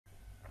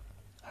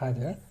Hi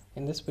there,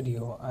 in this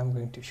video I'm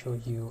going to show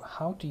you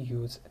how to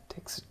use a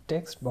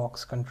text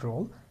box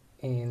control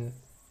in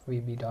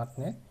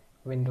VB.NET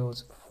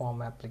Windows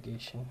Form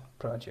Application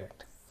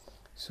project.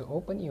 So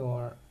open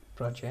your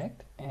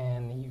project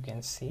and you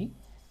can see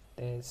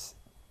this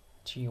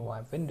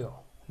GUI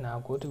window. Now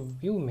go to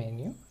View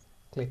menu,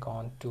 click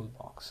on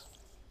Toolbox.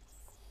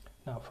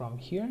 Now from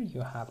here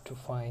you have to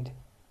find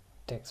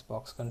text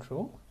box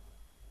control,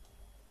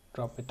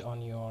 drop it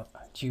on your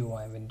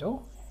GUI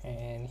window,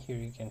 and here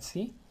you can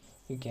see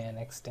you can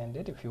extend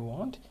it if you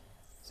want.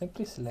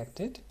 Simply select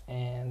it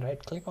and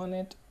right click on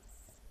it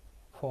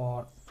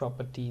for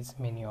properties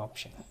menu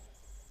option.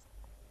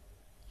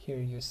 Here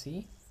you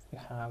see you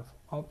have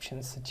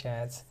options such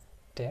as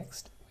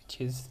text,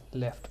 which is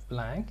left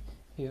blank.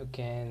 You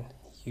can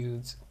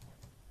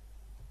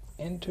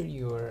enter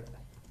your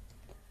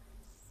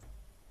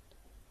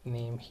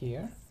name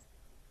here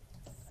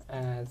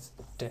as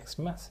text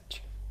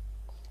message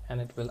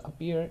and it will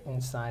appear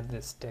inside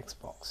this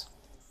text box.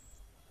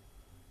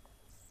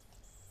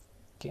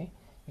 Okay,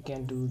 you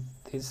can do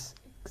this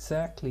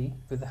exactly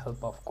with the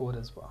help of code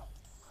as well.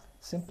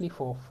 Simply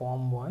for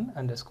form1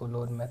 underscore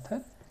load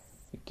method,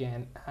 you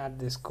can add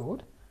this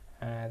code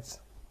as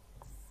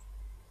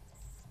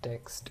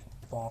text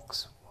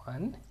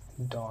box1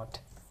 dot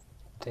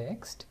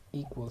text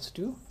equals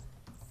to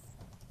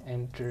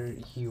enter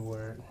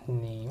your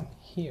name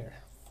here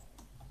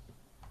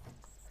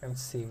and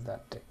save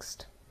that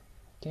text.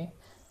 Okay,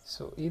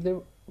 so either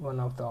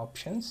one of the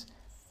options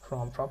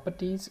from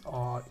properties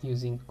or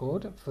using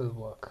code will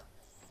work.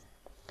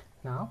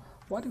 Now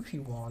what if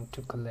you want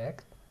to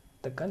collect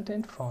the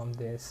content from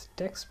this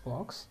text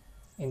box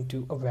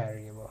into a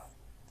variable?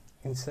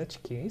 In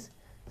such case,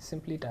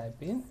 simply type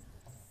in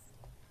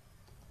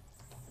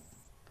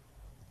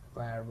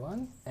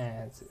var1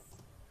 as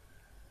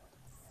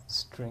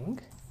string.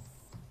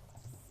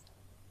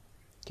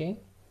 Okay,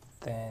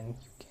 then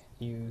you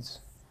can use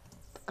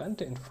the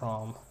content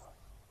from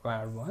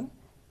var1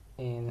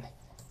 in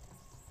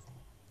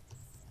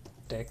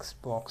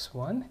text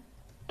box1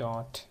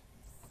 dot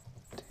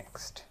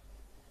text.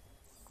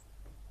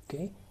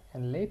 Okay,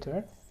 and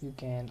later you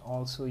can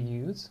also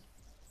use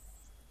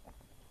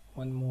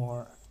one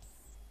more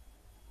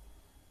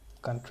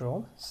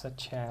control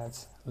such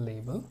as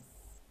label.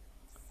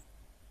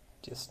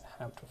 Just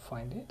have to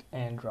find it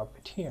and drop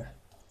it here.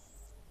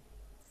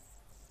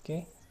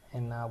 Okay,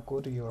 and now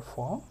go to your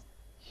form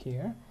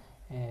here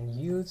and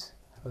use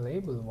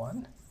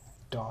label1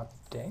 dot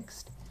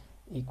text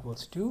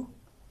equals to,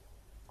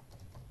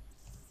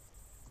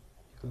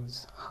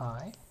 use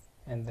hi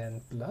and then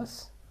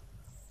plus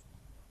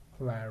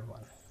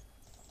var1.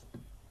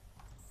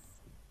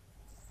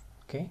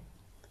 Okay,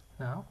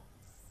 now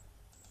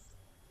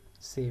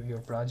save your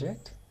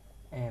project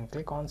and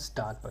click on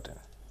start button.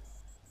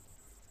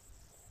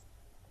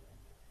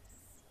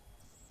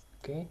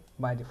 Okay,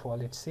 by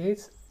default it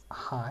says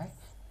hi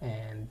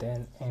and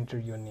then enter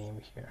your name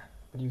here,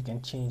 but you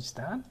can change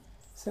that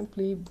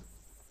simply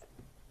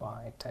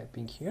by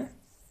typing here.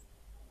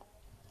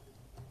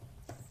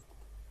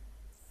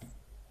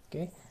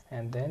 Okay,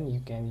 and then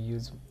you can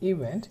use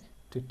event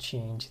to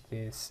change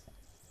this,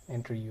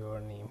 enter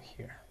your name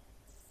here.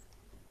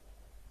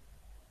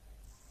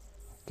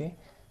 Okay,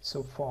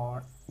 so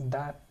for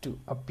that to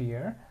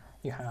appear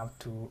you have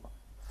to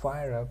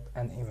fire up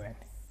an event.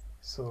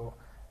 So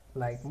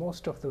like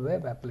most of the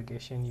web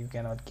application, you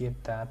cannot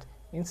get that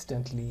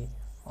instantly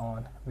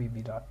on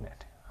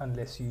VB.NET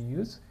unless you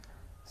use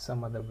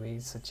some other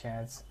ways such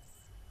as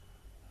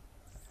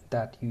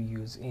that you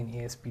use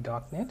in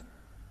ASP.NET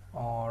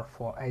or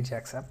for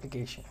Ajax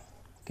application.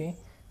 Okay,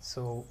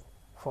 so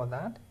for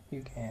that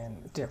you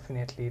can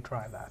definitely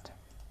try that.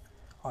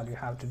 All you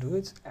have to do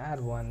is add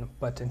one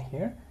button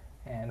here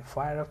and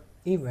fire up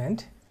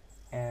event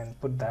and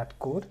put that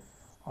code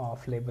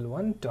of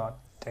label1 dot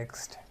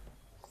text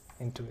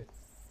into it.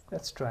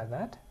 Let's try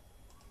that.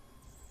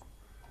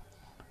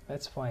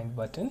 Let's find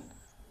button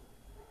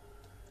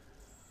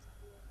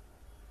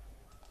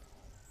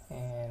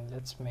and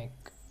let's make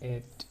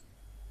it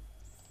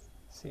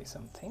say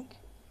something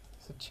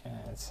such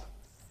as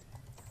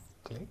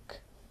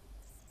click.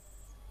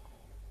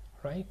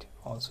 Right,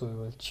 also we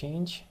will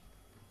change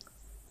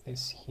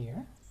this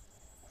here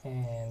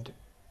and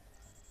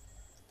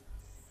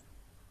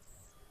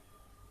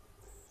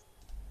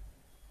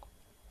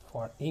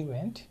for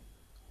event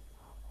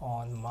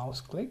on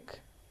mouse click.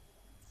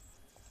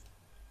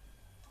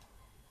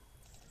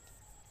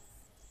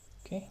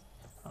 Okay,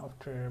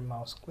 after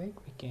mouse click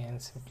we can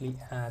simply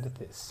add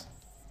this.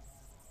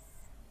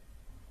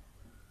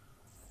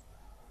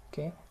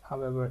 Okay,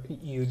 however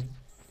you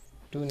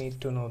do need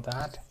to know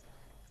that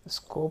the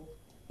scope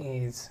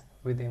is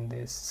within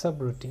this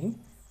subroutine,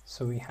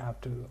 so we have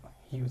to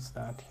use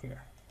that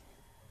here.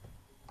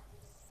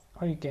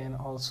 Or you can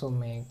also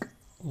make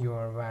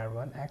your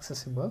var1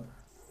 accessible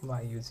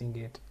by using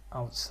it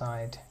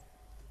outside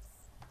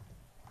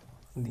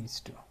these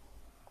two.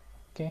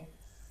 Okay,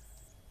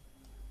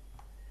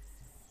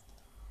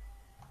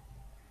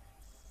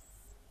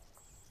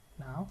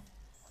 now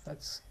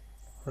let's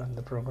run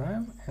the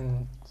program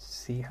and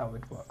see how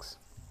it works.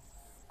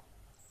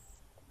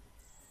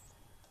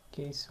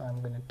 Okay, so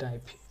I'm going to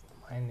type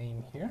my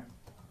name here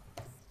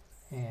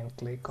and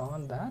click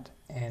on that,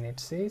 and it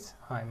says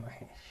hi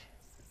Mahesh.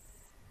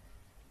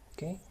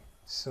 Okay,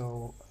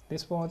 so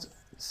this was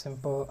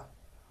simple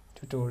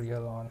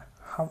tutorial on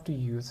how to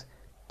use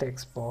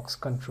text box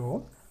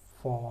control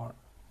for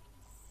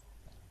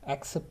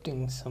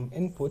accepting some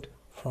input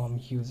from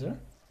user,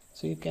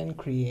 so you can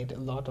create a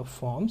lot of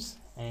forms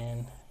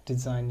and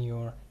design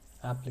your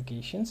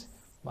applications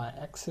by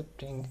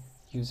accepting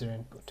user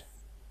input.